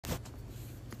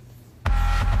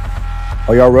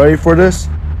Are y'all ready for this?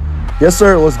 Yes,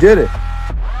 sir. Let's get it.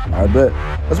 I bet.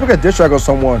 Let's make a Disstrack on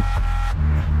someone.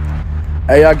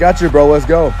 Hey, I got you, bro. Let's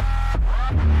go.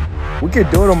 We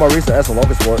can do it on my recent S and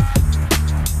Locust work.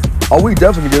 Oh, we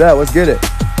definitely can do that. Let's get it.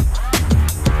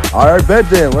 All right, bet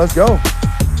then. Let's go.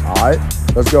 All right,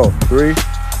 let's go. 3,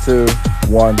 2,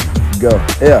 1, go.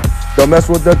 Yeah. Don't mess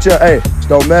with the champ. Hey,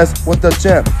 don't mess with the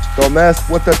champ. Don't mess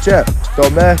with the champ.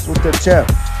 Don't mess with the champ.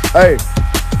 Hey,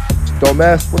 don't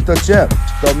mess with the champ.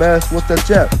 Don't mess with the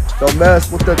champ. Don't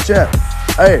mess with the champ.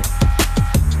 Hey,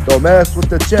 don't mess with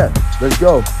the champ. Let's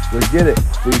go. Let's get it.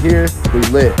 We here. We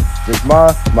lit. It's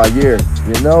my year.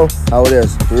 You know how it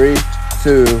is. 3,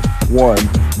 2, 1,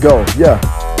 go. Yeah.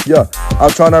 Yeah.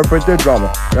 I'm trying to freak the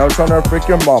drama. Yeah, I'm trying to freak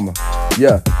your mama.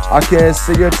 Yeah. I can't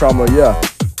see your trauma. Yeah.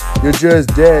 You're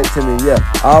just dead to me. Yeah.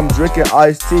 I'm drinking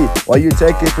iced tea while you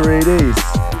taking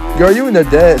 3Ds. Girl, you in the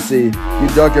Dead Sea. You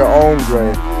dug your own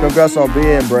grave. Congrats on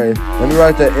being brave. Let me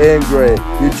write the end grade.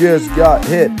 You just got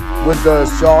hit with the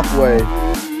shockwave.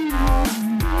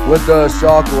 With the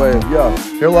shockwave, yeah.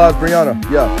 Here lies Brianna,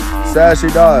 yeah. Sad she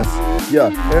dies, yeah.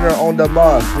 In her own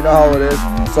demise, you know how it is.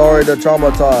 Sorry to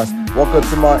traumatize. Welcome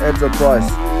to my enterprise.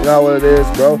 You know how it is,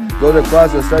 bro. Go to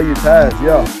class and say you pass,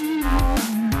 yeah.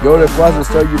 Go to class and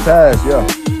say you pass, yeah.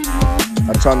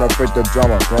 I'm trying to freak the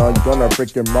drama, man. I'm gonna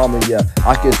freak your mama, yeah.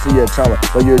 I can see your trauma,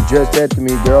 but you're just dead to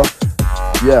me, girl.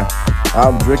 Yeah.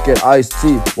 I'm drinking iced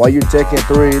tea while you taking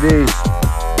 3Ds.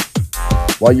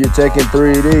 While you taking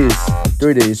 3Ds.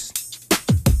 3Ds.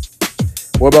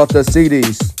 What about the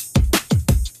CDs?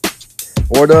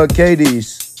 Or the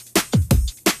KDs?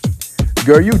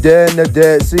 Girl, you dead in the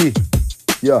Dead Sea.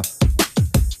 Yeah.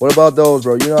 What about those,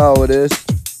 bro? You know how it is.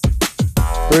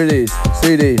 3Ds,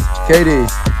 CDs,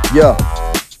 KDs. Yeah.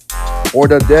 Or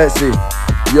the Dead Sea.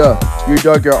 Yeah. You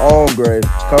dug your own grave.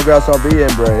 Congrats on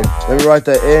being brave. Let me write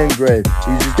the end grave.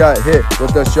 You just got hit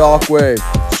with the shockwave.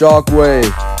 Shockwave.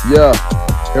 Yeah.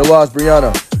 Here lies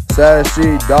Brianna. Sad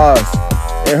she dies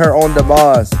in her own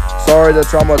demise. Sorry to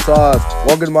traumatize.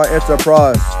 Welcome to my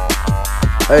enterprise.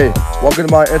 Hey, welcome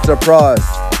to my enterprise.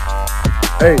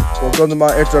 Hey, welcome to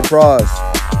my enterprise.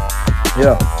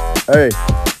 Yeah, hey.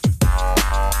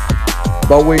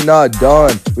 But we not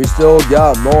done. We still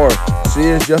got more. She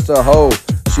is just a hoe.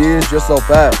 She is just so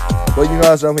fat. But you know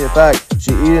that's definitely a fact.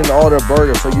 She eating all the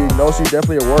burgers, so you know she's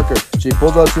definitely a worker. She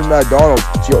pulls up to McDonald's.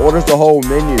 She orders the whole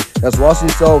menu. That's why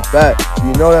she's so fat.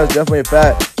 You know that's definitely a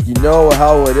fact. You know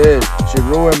how it is. She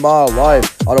ruined my life.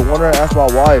 I don't want her to ask my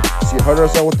wife. She hurt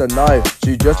herself with a knife.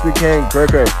 She just became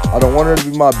cray-cray. I don't want her to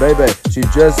be my baby. She's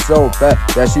just so fat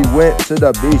that she went to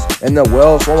the beach and the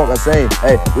well swam up and saying,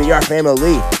 hey, we are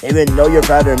family, even though you're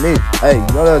fatter than me. Hey,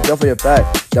 you know that's definitely a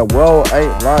fact. That whale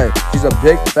ain't lying. She's a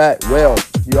big fat whale.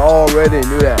 You already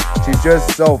knew that. She's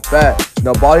just so fat.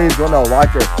 Nobody's gonna like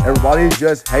her. Everybody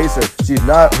just hates her. She's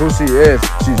not who she is.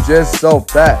 She's just so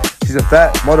fat. She's a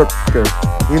fat motherfucker.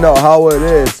 You know how it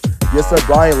is. Yes, sir,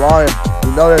 Brian lying.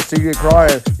 You know that she get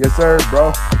crying. Yes, sir,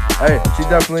 bro. Hey, she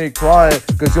definitely crying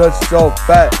because she's so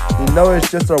fat. You know it's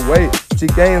just her weight. She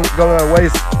ain't gonna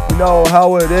waste. You know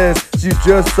how it is. She's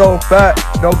just so fat.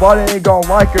 Nobody ain't gonna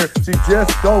like her. She's just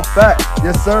so fat.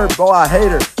 Yes, sir, bro, I hate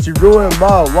her. She ruined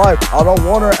my life. I don't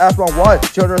want her as my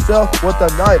wife. She hurt herself with a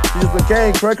knife. She just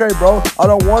became cray-cray, bro. I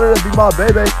don't want her to be my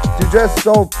baby. She's just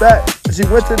so fat. She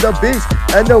went to the beach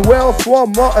and the whale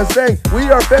swam up and saying, we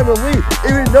are family,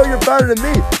 even though you're fatter than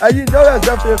me. And you know that's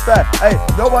definitely a fact. Hey,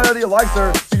 nobody really likes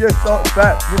her. She's just so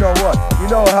fat. You know what? You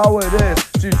know how it is.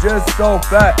 She's just so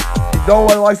fat.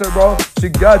 Nobody likes her, bro. She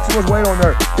got too much weight on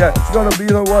her. Yeah, she's gonna be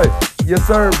her way. Yes,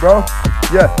 sir, bro.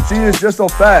 Yeah, she is just so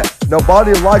fat.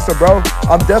 Nobody likes her, bro.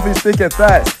 I'm definitely speaking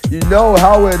fast. You know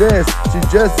how it is.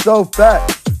 She's just so fat.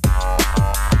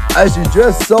 Hey, she's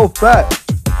just so fat.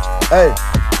 Hey,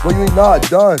 but we not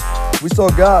done. We still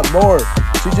got more.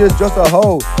 She just a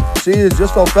hoe. She is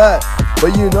just so fat.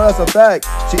 But you know that's a fact.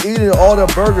 She eating all the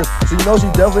burgers. She knows she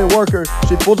definitely a worker.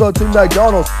 She pulls up to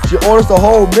McDonald's. She orders the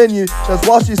whole menu. That's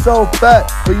why she's so fat.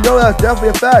 But you know that's definitely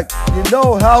a fact. You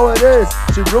know how it is.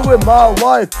 She ruined my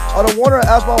life. I don't want her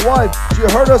as my wife. She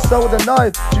hurt herself with a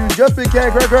knife. She just became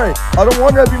cray-cray. I don't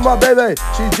want her to be my baby.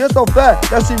 She's just so fat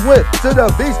that she went to the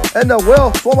beach and the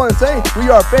whale swam on and saying, we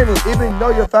are family, even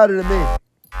though you're fatter than me.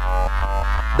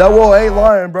 That whale ain't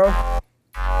lying, bro.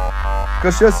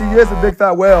 Cause she is a big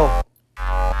fat whale.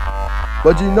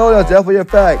 But you know that's definitely a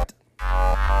fact.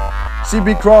 She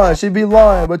be crying, she be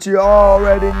lying, but you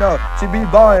already know. She be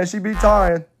buying, she be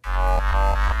tying.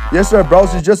 Yes, sir, bro,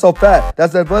 she's just so fat.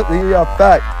 That's definitely a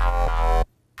fact.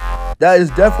 That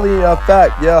is definitely a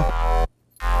fact, yeah.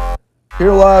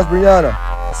 Here lies Brianna.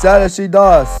 Sad as she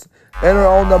dies. In her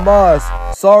own demise.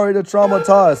 Sorry to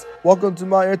traumatize. Welcome to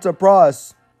my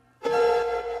enterprise.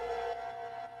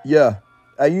 Yeah.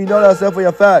 And you know that's definitely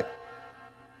a fact.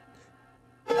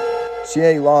 She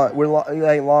ain't lying. You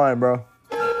ain't lying, bro.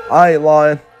 I ain't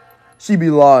lying. She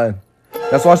be lying.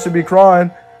 That's why she be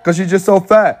crying, because she's just so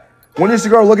fat. When did she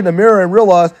go look in the mirror and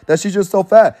realize that she's just so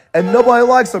fat? And nobody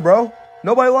likes her, bro.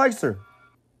 Nobody likes her.